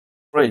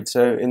Right,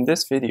 so in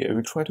this video,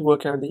 we try to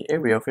work out the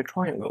area of a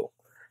triangle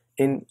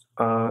in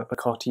a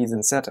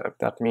Cartesian setup.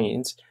 That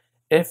means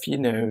if you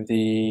know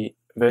the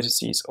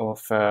vertices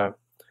of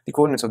the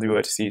coordinates of the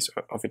vertices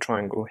of a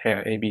triangle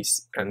here, A, B,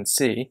 and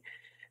C,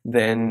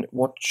 then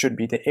what should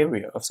be the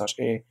area of such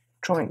a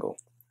triangle?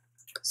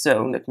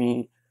 So let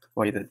me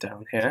write that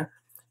down here.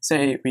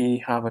 Say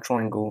we have a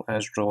triangle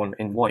as drawn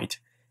in white,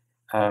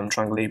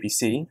 triangle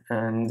ABC,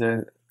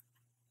 and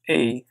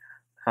A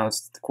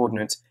has the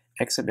coordinates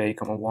x sub a,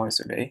 y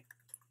sub a.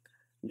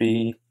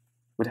 B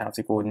would have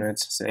the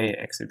coordinates, say,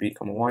 x sub b,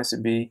 y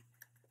sub b.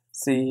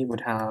 C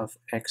would have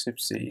x sub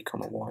c,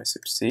 y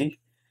sub c.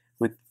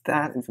 With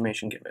that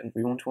information given,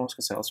 we want to ask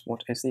ourselves,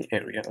 what is the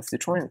area of the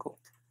triangle?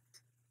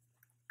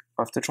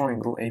 Of the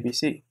triangle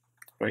ABC,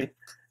 right?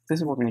 This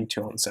is what we need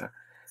to answer.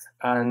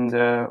 And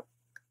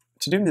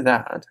to do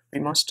that, we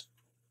must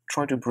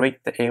try to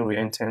break the area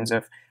in terms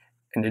of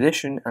an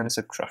addition and a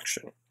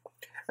subtraction.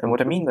 And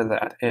what I mean by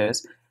that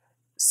is,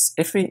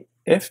 if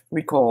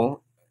we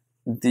call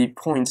the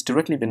points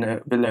directly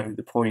below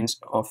the points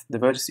of the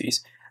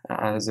vertices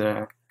as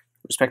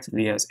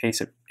respectively as a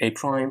sub a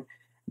prime,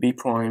 b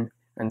prime,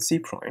 and c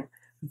prime,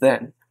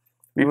 then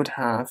we would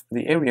have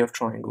the area of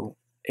triangle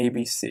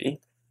ABC,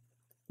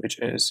 which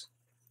is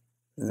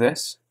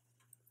this,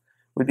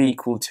 would be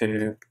equal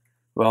to,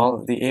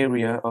 well, the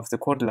area of the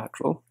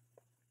quadrilateral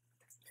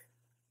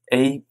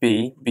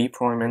AB, B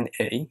prime, and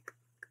A,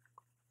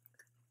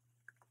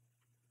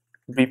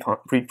 B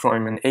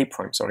prime and A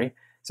prime, sorry.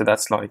 So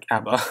that's like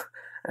ABBA,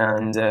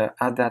 and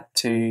add that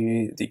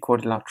to the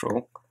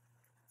quadrilateral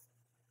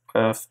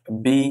of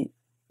B,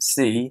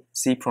 C,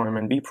 C prime,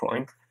 and B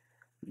prime,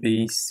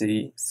 B,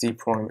 C, C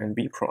prime, and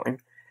B prime,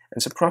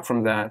 and subtract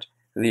from that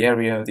the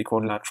area of the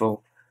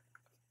quadrilateral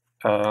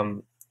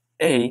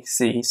A,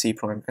 C, C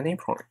prime, and A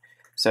prime.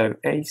 So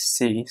A,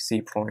 C,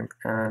 C prime,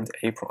 and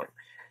A prime.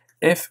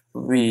 If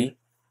we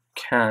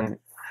can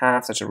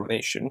have such a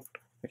relation,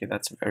 okay,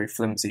 that's a very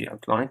flimsy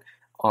outline,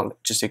 I'll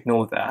just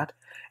ignore that.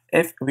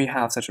 If we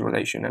have such a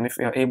relation, and if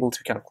we are able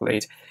to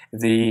calculate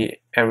the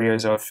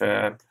areas of,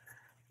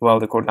 well,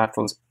 the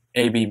quadrilaterals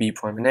AB, B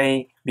prime, and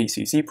A,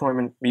 BC, C prime,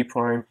 and B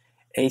prime,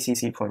 AC,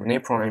 C prime, and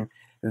A prime,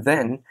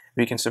 then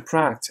we can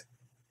subtract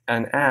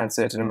and add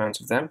certain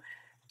amounts of them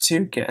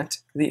to get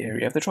the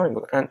area of the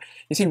triangle. And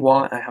you see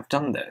why I have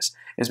done this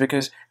is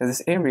because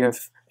this area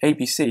of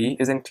ABC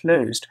is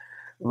enclosed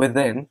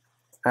within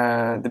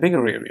the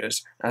bigger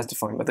areas as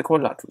defined by the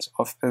quadrilaterals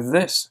of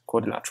this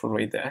quadrilateral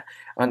right there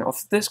and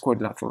of this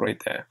quadrilateral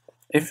right there.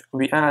 If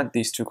we add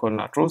these two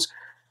quadrilaterals,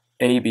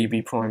 A, B,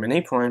 B prime, and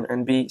A prime,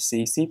 and B,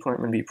 C, C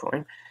prime, and B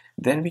prime,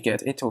 then we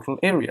get a total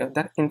area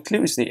that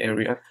includes the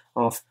area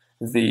of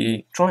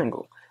the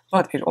triangle.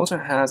 But it also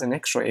has an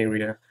extra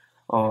area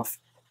of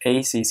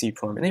A, C, C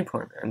prime, and A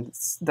prime, and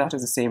that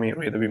is the same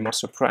area that we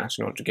must subtract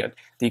in order to get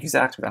the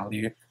exact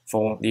value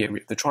for the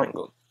area of the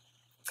triangle.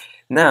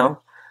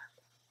 Now,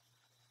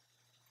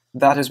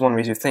 that is one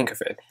way to think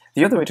of it.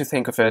 The other way to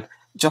think of it,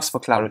 just for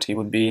clarity,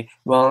 would be,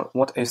 well,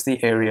 what is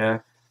the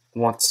area,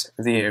 what's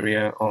the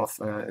area of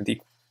the,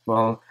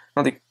 well,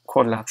 not the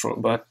quadrilateral,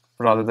 but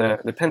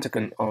rather the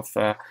pentagon of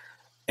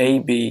A,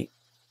 B,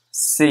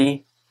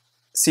 C,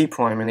 C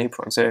prime, and A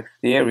prime. So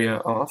the area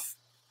of,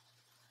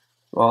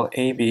 well,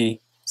 A,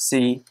 B,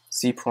 C,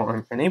 C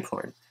prime, and A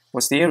prime.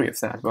 What's the area of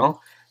that?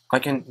 Well, I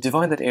can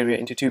divide that area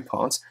into two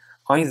parts,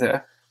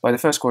 either by the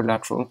first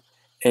quadrilateral,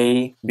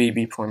 A, B,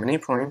 B prime, and A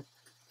prime.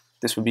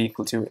 This would be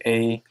equal to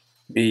A,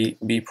 B,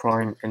 B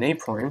prime, and A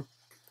prime.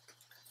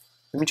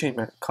 Let me change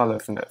my color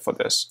for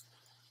this.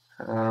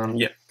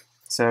 Yeah,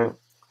 so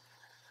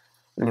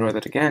let me write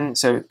that again.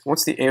 So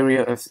what's the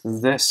area of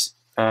this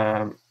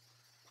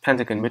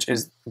pentagon, which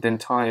is the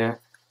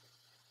entire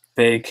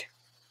big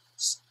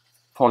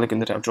polygon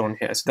that I've drawn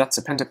here? So that's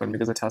a pentagon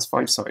because it has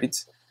 5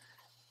 sides.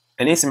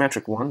 An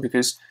asymmetric one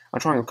because a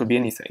triangle could be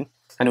anything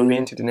and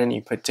oriented in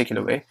any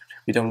particular way.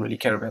 We don't really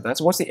care about that.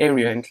 So what's the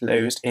area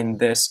enclosed in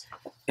this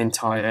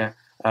entire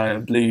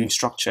blue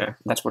structure?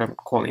 That's what I'm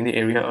calling the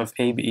area of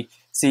A, B,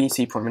 C,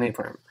 C prime, and A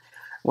prime.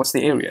 What's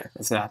the area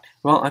of that?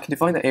 Well, I can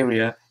divide the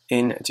area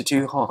into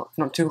two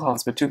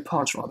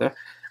parts rather.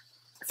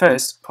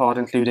 First part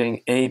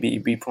including A, B,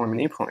 B prime,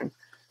 and A prime.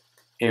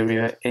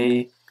 Area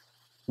A,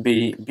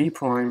 B, B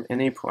prime,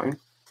 and A prime.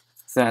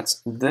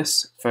 That's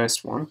this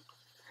first one.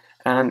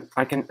 And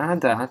I can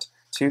add that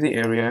to the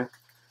area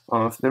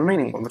of the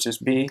remaining one, which is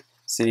B,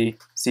 C,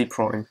 C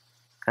prime,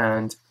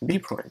 and B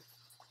prime,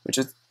 which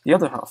is the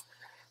other half,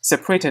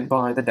 separated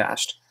by the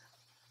dashed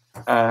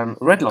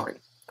red line.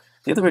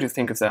 The other way to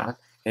think of that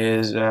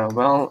is,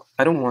 well,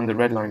 I don't want the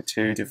red line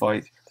to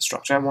divide the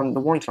structure, I want the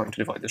white line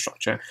to divide the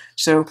structure.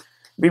 So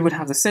we would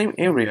have the same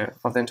area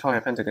of the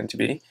entire pentagon to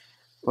be,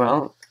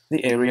 well,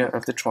 the area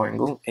of the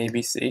triangle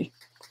ABC,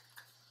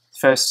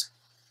 first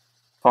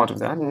part of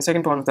that, and the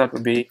second part of that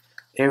would be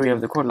area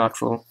of the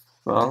quadrilateral,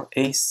 well,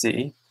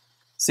 AC,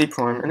 C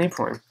prime, and A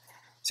prime.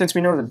 Since we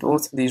know that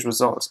both these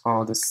results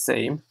are the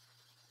same,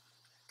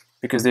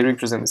 because they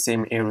represent the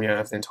same area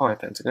of the entire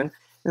pentagon,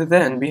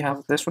 then we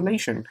have this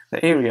relation,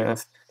 the area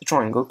of the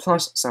triangle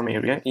plus some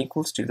area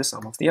equals to the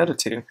sum of the other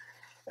two.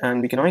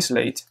 And we can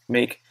isolate,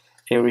 make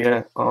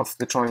area of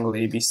the triangle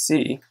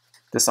ABC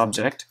the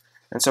subject,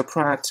 and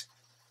subtract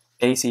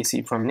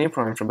ACC prime and A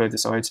prime from both the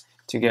sides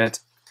to get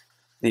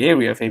the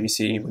area of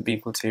ABC would be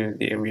equal to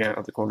the area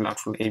of the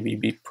quadrilateral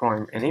ABB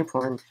prime and A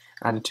prime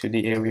added to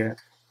the area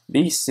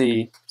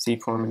BC, C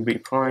prime and B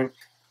prime,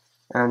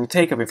 and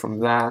take away from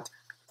that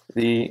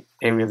the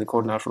area of the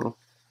quadrilateral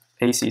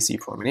ACC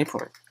prime and A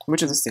prime,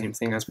 which is the same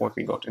thing as what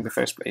we got in the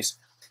first place,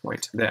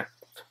 right there.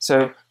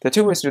 So there are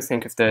two ways to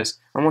think of this,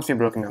 and once we've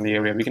broken down the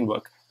area, we can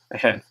work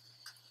ahead.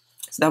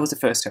 So that was the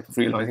first step of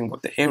realizing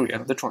what the area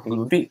of the triangle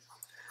would be.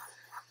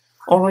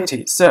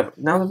 Alrighty, so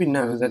now that we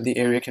know that the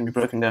area can be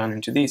broken down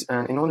into these,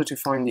 and in order to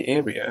find the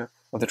area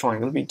of the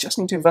triangle, we just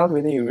need to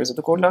evaluate the areas of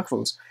the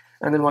quadrilaterals,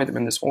 and then write them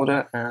in this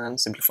order and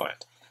simplify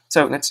it.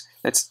 So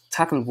let's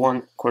tackle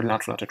one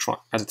quadrilateral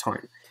at a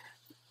time.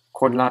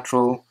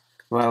 Quadrilateral,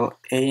 well,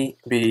 A,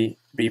 B,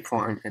 B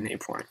prime, and A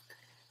prime.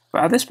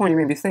 But at this point you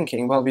may be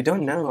thinking, well, we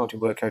don't know how to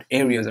work out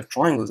areas of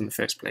triangles in the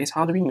first place.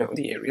 How do we know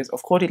the areas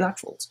of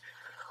quadrilaterals?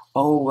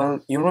 Oh,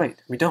 well, you're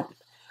right, we don't.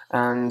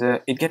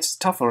 And it gets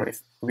tougher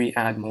if we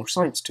add more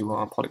sides to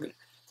our polygon.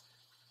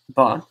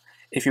 But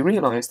if you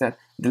realize that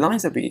the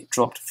lines that we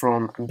dropped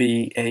from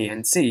B, A,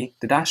 and C,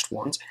 the dashed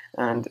ones,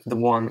 and the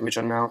one which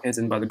are now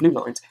hidden by the blue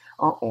lines,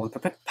 are all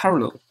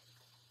parallel.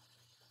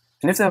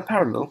 And if they're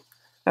parallel,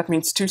 that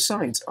means two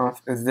sides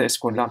of this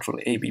quadrilateral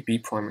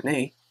ABB prime and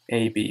A,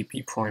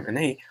 ABB prime and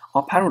A,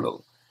 are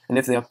parallel. And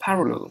if they are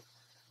parallel,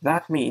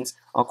 that means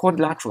our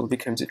quadrilateral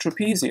becomes a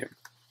trapezium.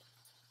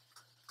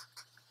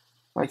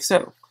 Like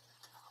so.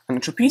 And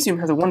a trapezium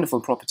has a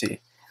wonderful property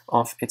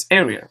of its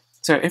area.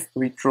 So if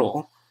we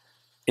draw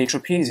a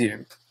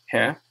trapezium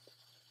here,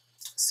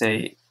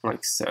 say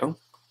like so,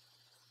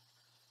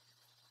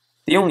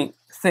 the only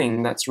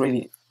thing that's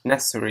really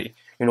necessary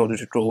in order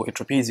to draw a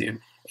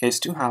trapezium is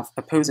to have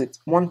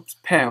one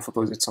pair of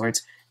opposite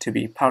sides to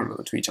be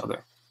parallel to each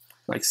other,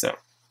 like so.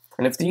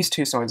 And if these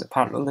two sides are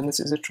parallel, then this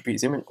is a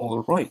trapezium and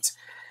all right.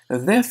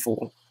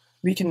 Therefore,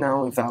 we can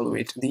now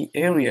evaluate the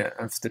area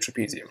of the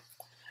trapezium.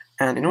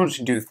 And in order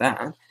to do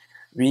that,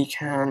 we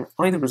can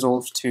either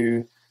resolve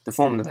to the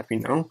formula that we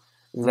know,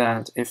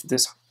 that if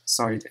this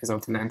side is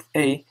of the length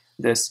A,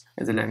 this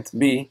is the length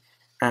B,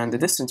 and the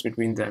distance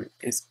between them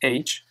is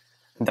h,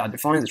 and that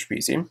defines the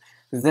trapezium,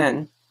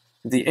 then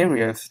the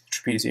area of the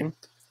trapezium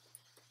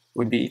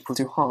would be equal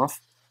to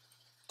half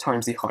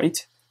times the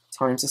height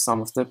times the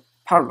sum of the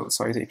parallel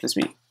sides A plus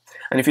B.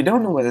 And if you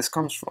don't know where this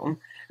comes from,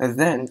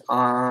 then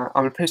I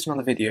will post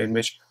another video in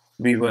which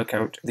we work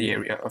out the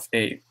area of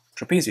a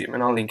trapezium,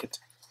 and I'll link it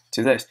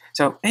to this.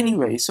 So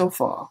anyway, so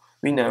far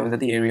we know that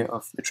the area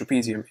of the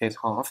trapezium is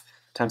half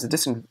times the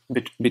distance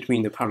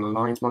between the parallel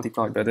lines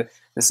multiplied by the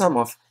sum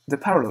of the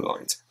parallel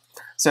lines.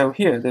 So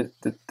here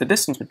the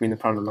distance between the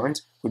parallel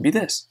lines would be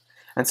this.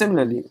 And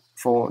similarly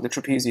for the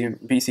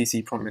trapezium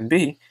BCC prime and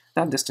B,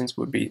 that distance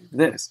would be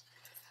this.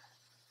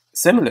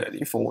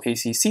 Similarly for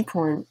ACC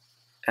prime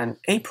and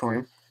A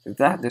prime,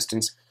 that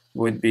distance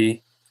would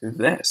be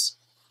this.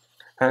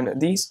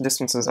 And these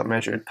distances are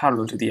measured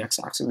parallel to the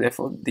x-axis,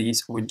 therefore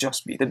these would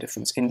just be the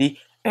difference in the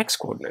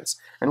x-coordinates.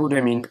 And what do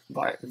I mean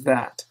by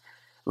that?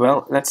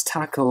 Well, let's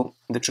tackle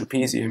the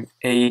trapezium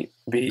A,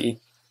 B,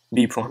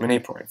 B prime, and A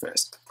prime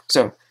first.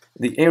 So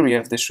the area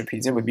of this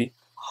trapezium would be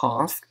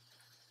half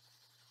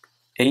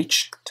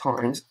h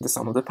times the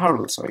sum of the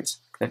parallel sides.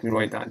 Let me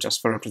write that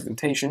just for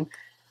representation.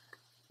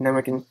 Now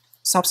I can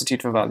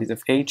substitute for values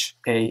of h,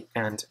 a,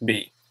 and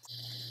b.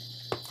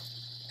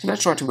 So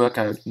let's try to work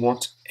out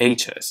what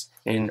h is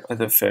in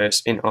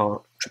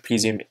our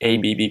trapezium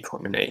ABB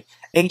prime and A.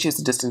 H is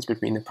the distance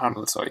between the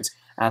parallel sides,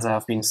 as I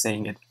have been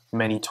saying it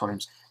many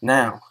times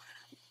now.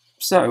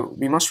 So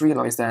we must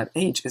realize that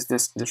h is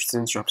this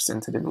distance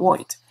represented in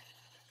white.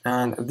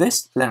 And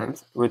this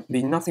length would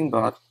be nothing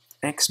but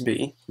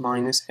xb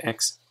minus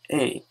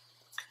xa.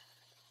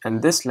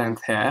 And this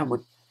length here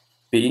would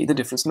be the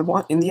difference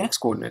in the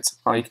x-coordinates,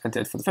 like I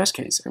did for the first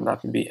case, and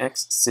that would be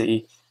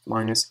xc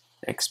minus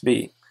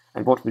xb.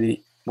 And what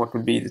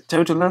would be the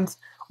total length?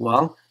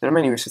 Well, there are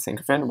many ways to think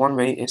of it. One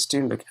way is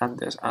to look at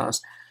this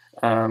as,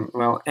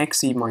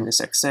 xc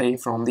minus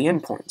xa from the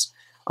endpoints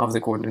of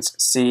the coordinates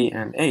c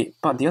and a.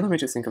 But the other way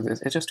to think of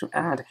this is just to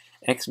add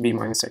xb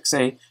minus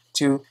xa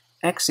to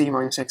xc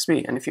minus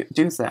xb. And if you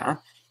do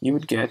that, you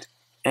would get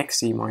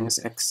xc minus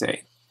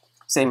xa.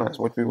 Same as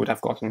what we would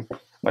have gotten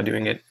by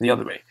doing it the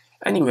other way.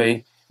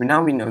 Anyway,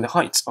 now we know the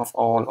heights of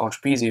all our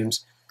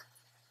trapeziums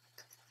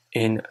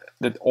in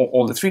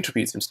all the three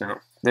trapeziums now.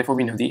 Therefore,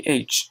 we know the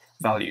h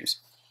values.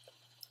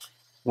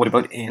 What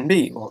about a and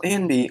b? Well, a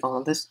and b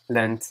are the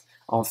length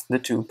of the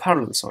two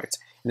parallel sides.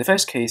 In the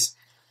first case,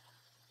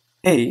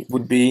 a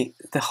would be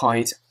the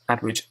height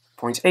at which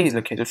point A is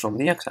located from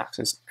the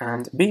x-axis,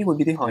 and b would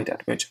be the height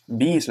at which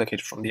b is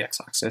located from the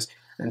x-axis,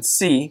 and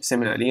c,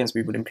 similarly, as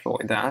we would employ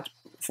that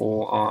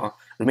for our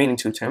remaining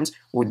two terms,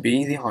 would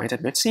be the height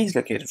at which c is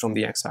located from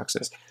the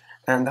x-axis.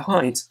 And the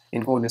heights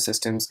in coordinate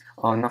systems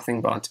are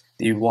nothing but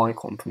the y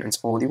components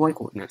or the y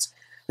coordinates.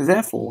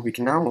 Therefore, we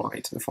can now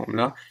write the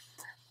formula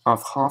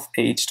of half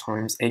h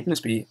times a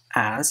plus b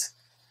as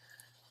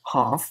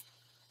half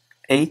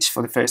h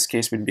for the first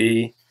case would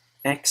be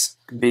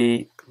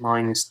xb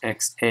minus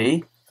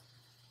xa,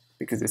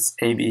 because it's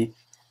ab,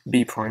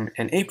 b prime,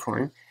 and a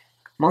prime,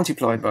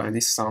 multiplied by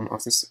the sum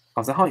of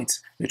the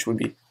heights, which would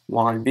be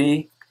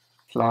yb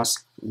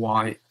plus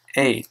ya.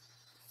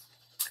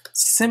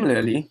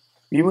 Similarly,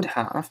 we would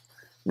have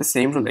the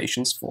same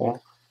relations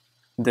for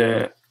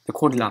the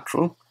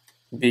quadrilateral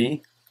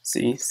b,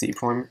 c, c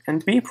prime,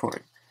 and b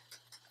prime.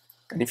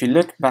 And if you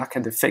look back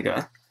at the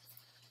figure,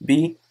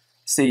 b,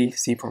 c,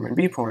 c prime, and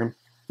b prime,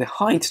 the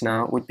height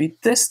now would be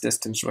this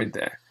distance right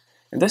there.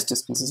 And this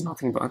distance is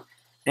nothing but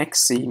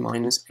xc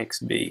minus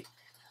xb,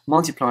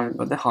 multiplied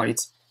by the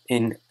height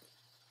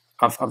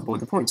of both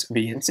the points,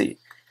 b and c.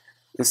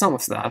 The sum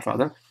of that,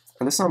 rather,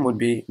 and the sum would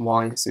be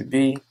y sub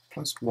b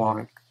plus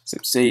y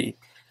sub c.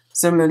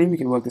 Similarly, we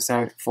can work this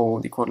out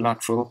for the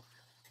quadrilateral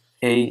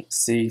a,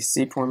 c,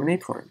 c prime, and a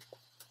prime.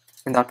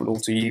 And that would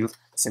also yield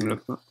a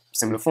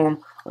similar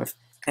form of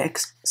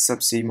x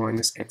sub c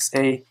minus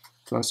xa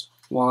plus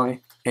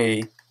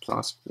ya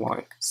plus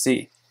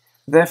yc.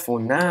 Therefore,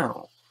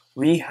 now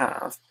we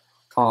have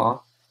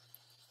our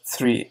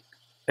three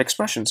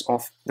expressions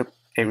of the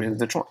area of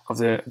the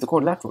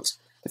quadrilaterals.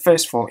 The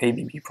first for a,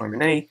 b, b prime,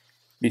 and a,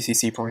 b, c,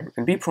 c prime,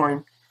 and b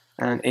prime,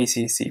 and a,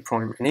 c, c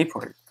prime, and a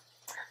prime.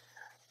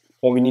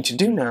 What we need to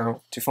do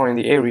now to find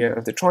the area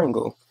of the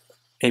triangle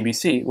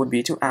ABC would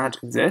be to add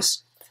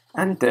this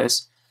and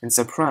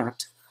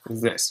subtract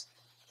this.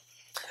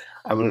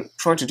 I will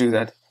try to do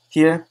that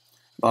here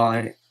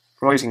by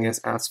writing it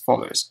as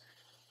follows.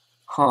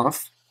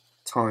 Half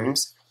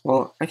times,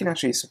 well, I can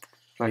actually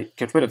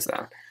get rid of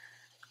that,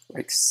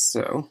 like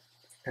so,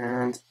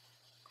 and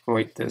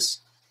write this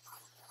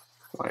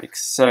like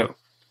so.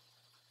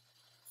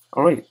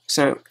 Alright,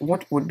 so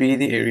what would be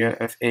the area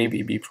of a,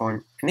 b, b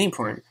prime, and a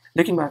prime?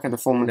 Looking back at the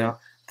formula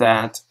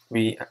that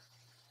we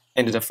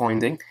ended up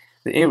finding,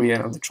 the area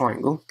of the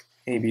triangle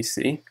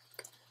ABC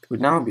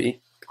would now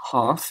be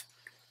half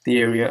the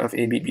area of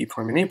a, b, b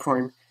prime, and a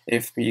prime.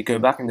 If we go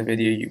back in the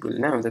video, you will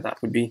know that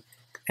that would be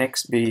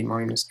xb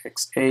minus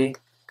xa,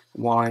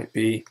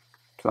 yb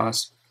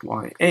plus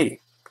ya.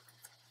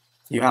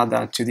 You add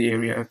that to the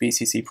area of b,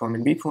 c, c prime,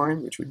 and b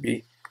prime, which would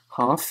be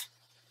half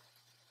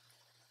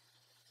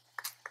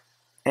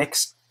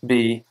x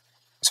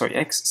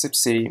sub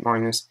c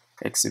minus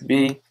x sub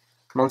b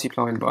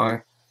multiplied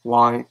by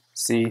y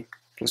c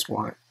plus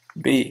y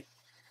b.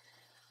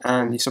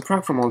 And you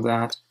subtract from all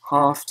that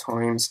half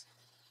times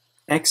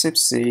x sub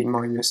c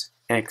minus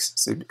x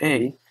sub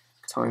a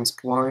times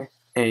y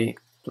a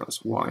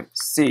plus y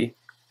c.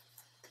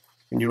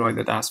 And you write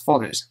that as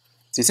follows.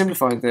 To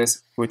simplify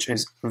this, which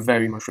is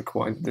very much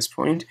required at this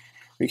point,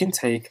 we can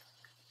take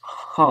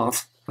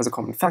half as a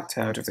common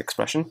factor out of the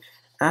expression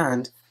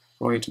and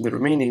write the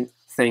remaining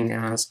thing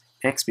as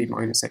xb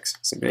minus x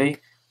sub a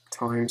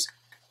times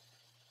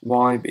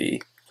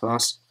yb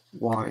plus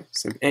y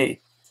sub a.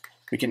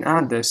 We can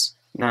add this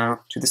now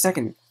to the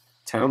second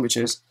term, which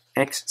is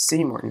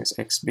xc minus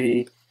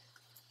xb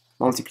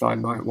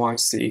multiplied by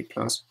yc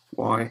plus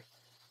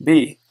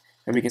yb.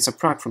 And we can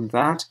subtract from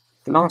that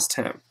the last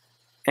term,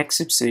 x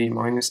sub c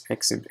minus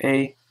x sub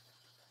a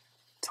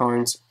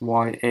times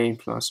ya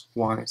plus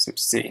y sub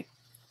c.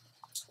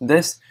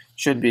 This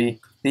should be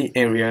the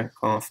area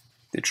of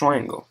the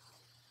triangle.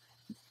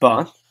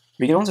 But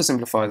we can also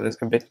simplify this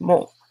a bit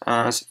more,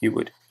 as you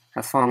would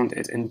have found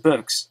it in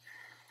books.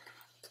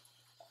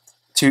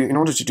 In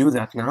order to do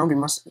that now, we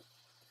must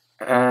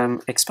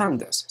expand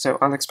this. So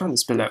I'll expand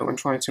this below and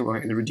try to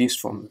write the reduced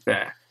form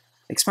there.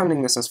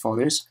 Expanding this as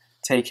follows,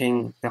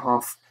 taking the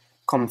half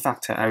common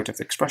factor out of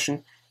the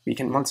expression, we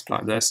can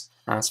multiply this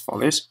as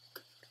follows.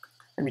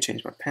 Let me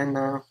change my pen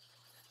now.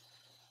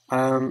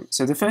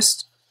 So the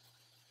first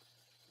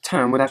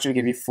term would actually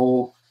give you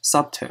four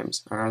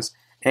subterms as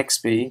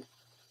xb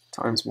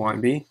times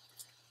yb,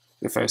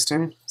 the first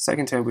term.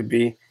 Second term would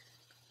be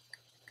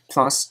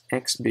plus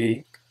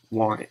xb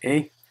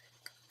ya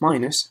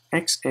minus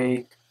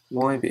xa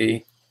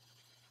yb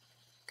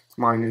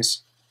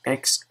minus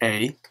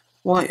xa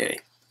ya.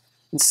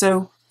 And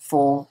so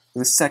for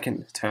the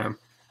second term,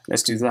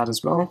 let's do that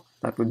as well.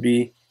 That would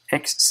be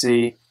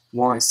xc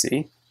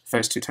yc,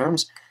 first two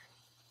terms,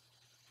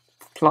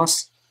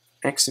 plus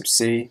x sub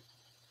c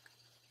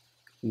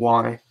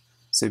y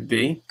sub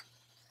b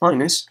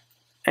minus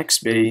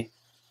xb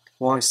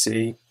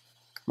yc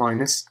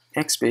minus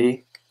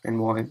xb and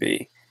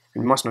yb.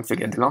 And we must not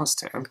forget the last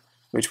term,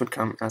 which would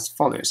come as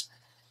follows.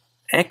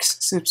 X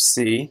sub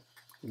c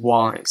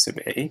y sub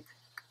a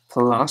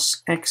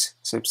plus x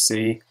sub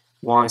c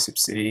y sub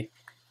c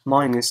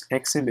minus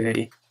x sub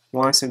a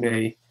y sub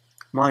a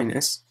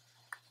minus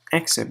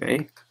x sub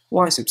a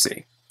y sub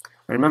c.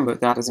 Remember,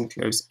 that is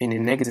enclosed in a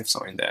negative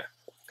sign there.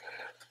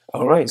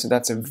 Alright, so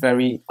that's a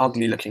very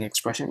ugly looking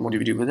expression. What do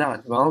we do with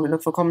that? Well, we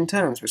look for common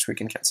terms, which we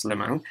can cancel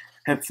them out,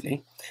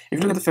 hopefully. If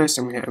you look at the first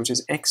term here, which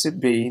is x sub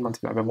b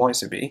multiplied by y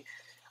sub b,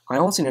 I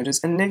also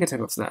notice a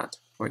negative of that,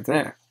 right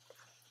there.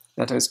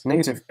 That is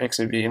negative x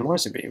sub b and y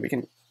sub b. We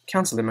can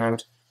cancel them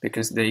out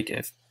because they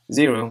give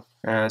 0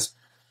 as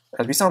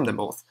we sum them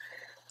both.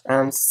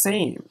 And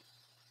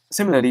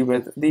similarly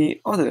with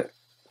the other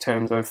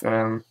terms of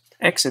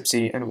x sub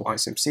c and y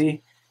sub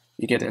c,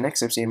 you get an x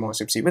sub c and y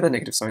sub c with a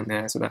negative sign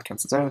there, so that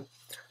cancels out.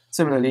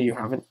 Similarly, you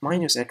have a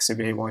minus x sub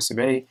a, y sub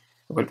a.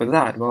 But with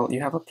that, well,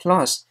 you have a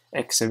plus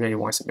x sub a,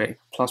 y sub a.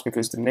 Plus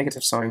because the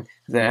negative sign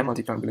there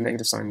multiplied with the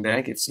negative sign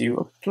there gives you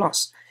a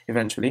plus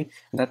eventually.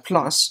 And that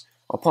plus,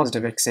 or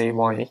positive x a,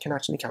 y a, can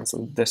actually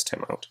cancel this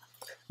term out.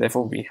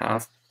 Therefore, we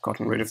have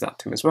gotten rid of that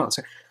term as well.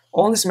 So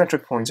all the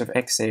symmetric points of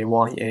xa, ya,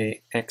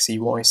 xe,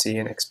 yc,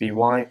 and xb,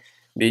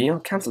 yb are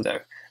cancelled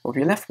out. What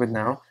we're left with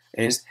now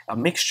is a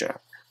mixture,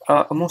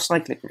 a more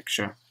cyclic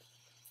mixture.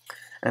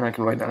 And I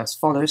can write that as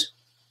follows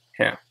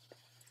here.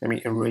 Let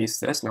me erase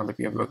this now that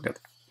we have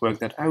worked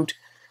that out.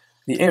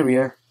 The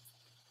area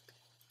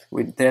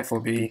would therefore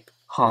be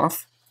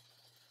half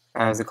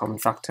as a common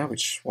factor,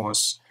 which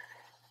was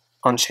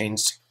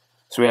unchanged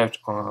throughout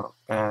our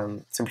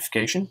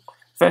simplification.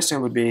 First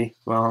term would be,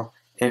 well,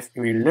 if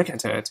we look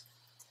at it,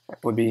 it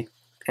would be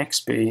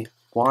xb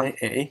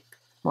ya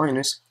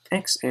minus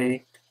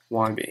xa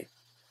yb.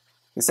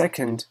 The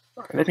second,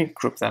 let me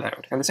group that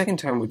out, and the second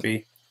term would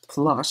be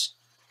plus,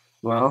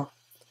 well,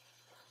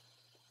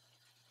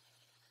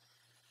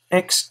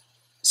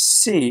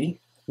 xc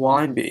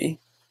yb,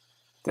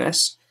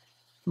 this,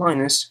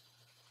 minus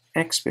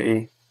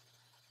xb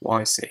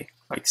yc,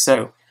 like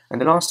so.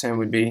 And the last term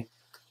would be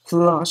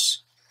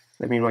plus,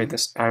 let me write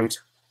this out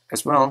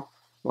as well,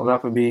 well,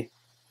 that would be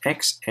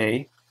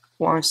xa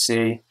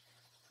yc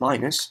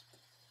minus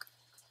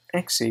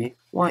xe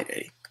ya.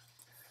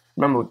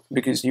 Remember,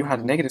 because you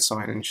had a negative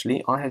sign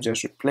initially, I have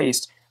just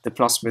replaced the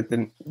plus with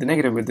the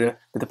negative with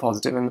the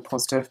positive and the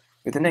positive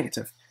with the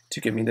negative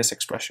to give me this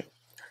expression.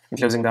 And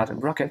closing that in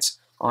brackets,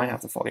 I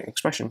have the following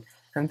expression,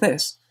 and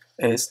this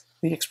is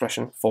the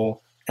expression for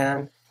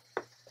an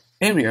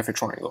area of a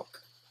triangle.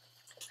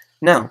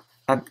 Now,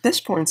 at this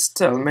point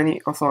still,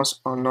 many of us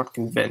are not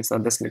convinced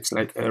that this looks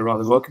like a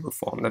rather workable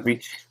form,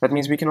 that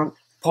means we cannot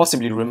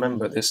possibly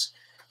remember this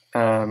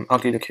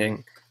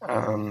ugly-looking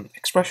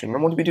expression.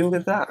 And what do we do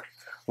with that?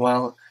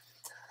 Well,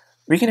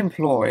 we can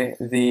employ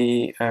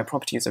the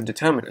properties of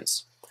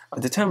determinants.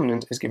 A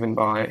determinant is given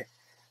by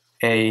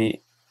a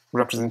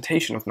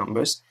representation of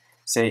numbers,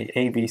 say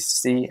a, b,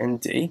 c,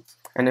 and d,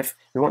 and if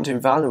we want to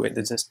evaluate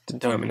this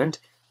determinant,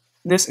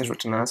 this is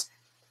written as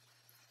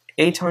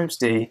a times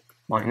d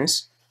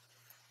minus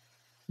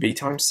b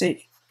times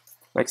c,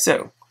 like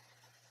so.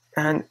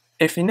 And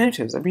if you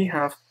notice that we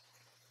have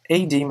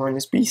ad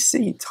minus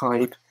bc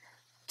type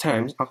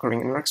terms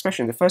occurring in our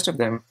expression, the first of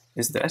them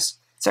is this,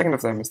 second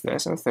of them is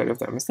this, and the third of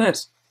them is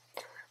this.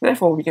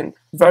 Therefore, we can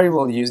very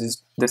well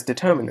use this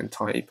determinant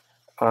type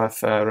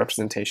of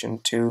representation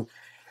to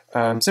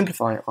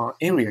simplify our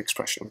area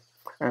expression,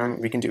 and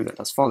we can do that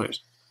as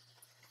follows.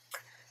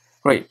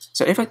 Great,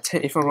 so if I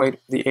write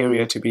the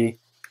area to be,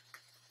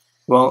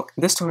 well,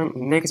 this time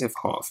negative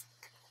half.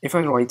 If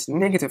I write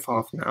negative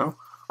half now,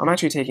 I'm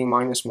actually taking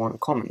minus 1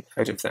 common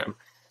out of them.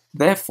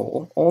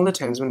 Therefore, all the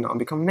terms will now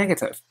become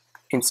negative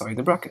inside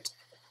the bracket.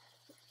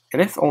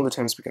 And if all the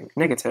terms become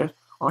negative,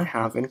 I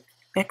have an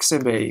x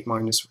sub a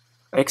minus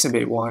x sub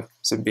a y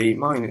sub b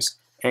minus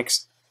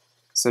x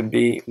sub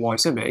b y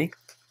sub a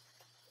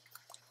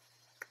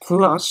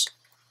plus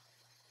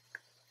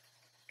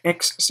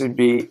x sub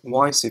b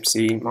y sub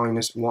c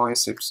minus y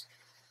sub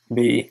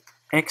b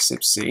x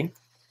sub c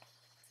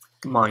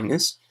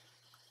minus,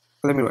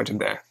 let me write it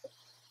there,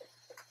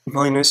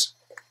 minus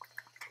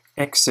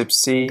x sub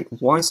c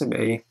y sub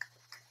a,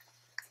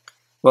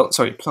 well,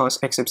 sorry, plus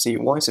x sub c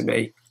y sub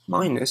a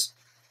minus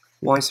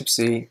y sub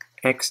c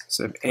x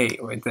sub a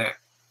right there.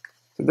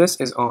 So this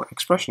is our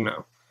expression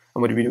now.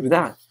 And what do we do with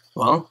that?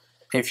 Well,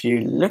 if you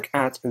look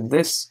at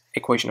this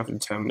equation of a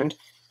determinant,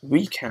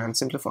 we can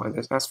simplify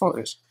this as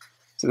follows.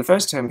 So the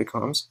first term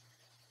becomes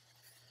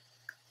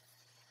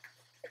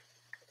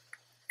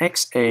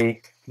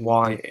xa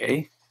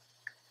ya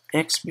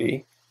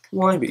xb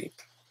yb.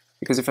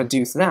 Because if I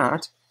do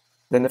that,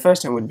 then the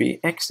first term would be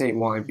xa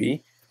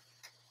yb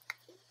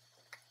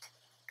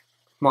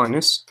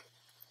minus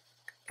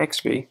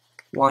xb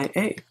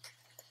ya,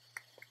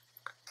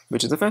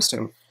 which is the first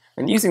term.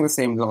 And using the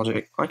same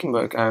logic, I can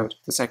work out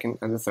the second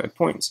and the third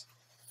points,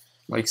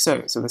 like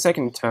so. So the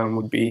second term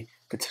would be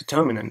the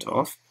determinant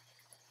of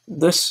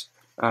this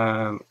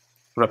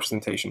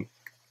representation,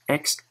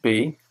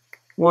 xb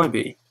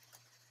yb,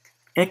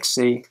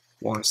 xc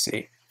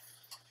yc.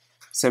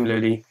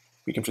 Similarly,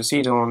 we can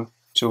proceed on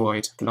to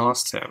write the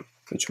last term,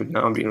 which would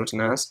now be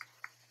written as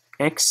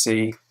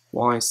xc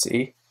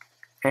yc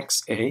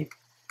xa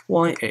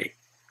ya,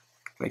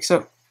 like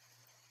so.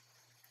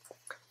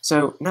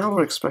 So now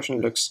our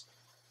expression looks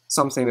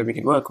something that we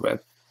can work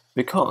with,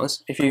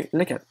 because if you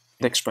look at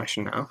the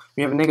expression now,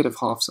 we have a negative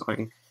half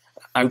sign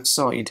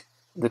outside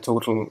the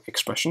total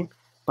expression,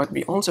 but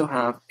we also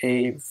have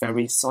a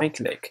very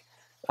cyclic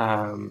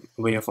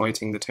way of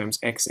writing the terms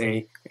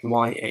xa and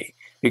ya,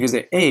 because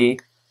the a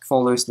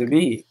follows the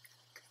b.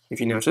 If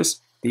you notice,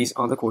 these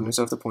are the coordinates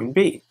of the point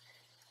b.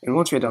 And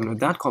once we're done with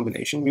that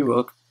combination, we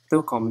work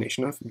the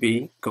combination of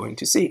b going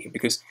to c,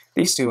 because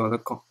these two are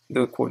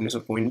the coordinates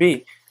of point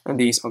b, and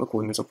these are the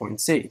coordinates of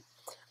point c.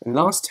 And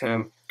last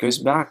term goes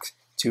back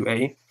to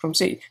a from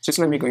c. So it's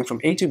going to be going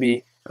from a to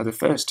b as the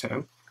first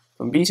term,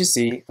 from b to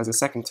c as the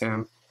second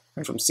term,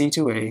 and from c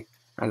to a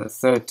as the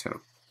third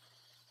term.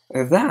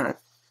 And that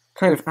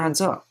kind of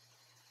adds up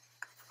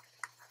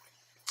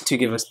to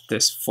give us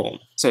this form.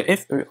 So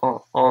if we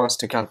are asked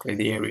to calculate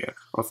the area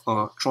of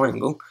our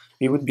triangle,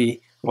 we would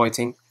be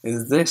writing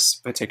this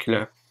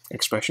particular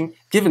expression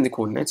given the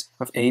coordinates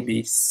of a,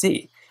 b,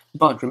 c.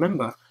 But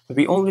remember that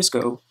we always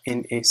go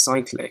in a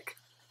cyclic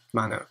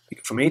manner. We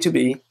go from a to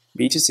b,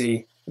 b to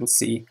c, and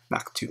c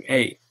back to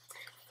a.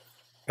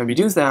 And we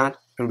do that,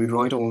 and we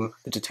write all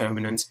the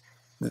determinants,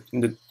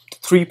 the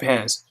three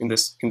pairs in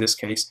this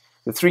case,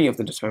 the three of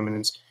the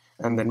determinants,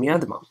 and then we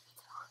add them up.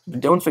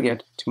 But don't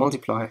forget to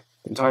multiply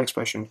the entire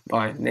expression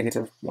by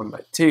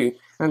 -1/2,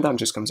 and that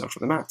just comes out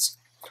from the maths.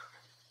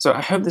 So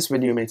I hope this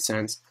video made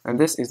sense, and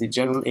this is the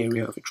general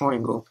area of a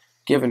triangle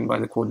given by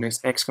the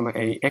coordinates x, a,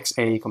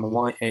 xa, ya,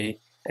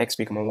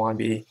 xb,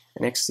 yb,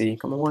 and xc,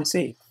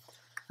 yc.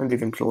 And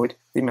we've employed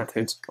the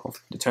methods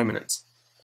of determinants.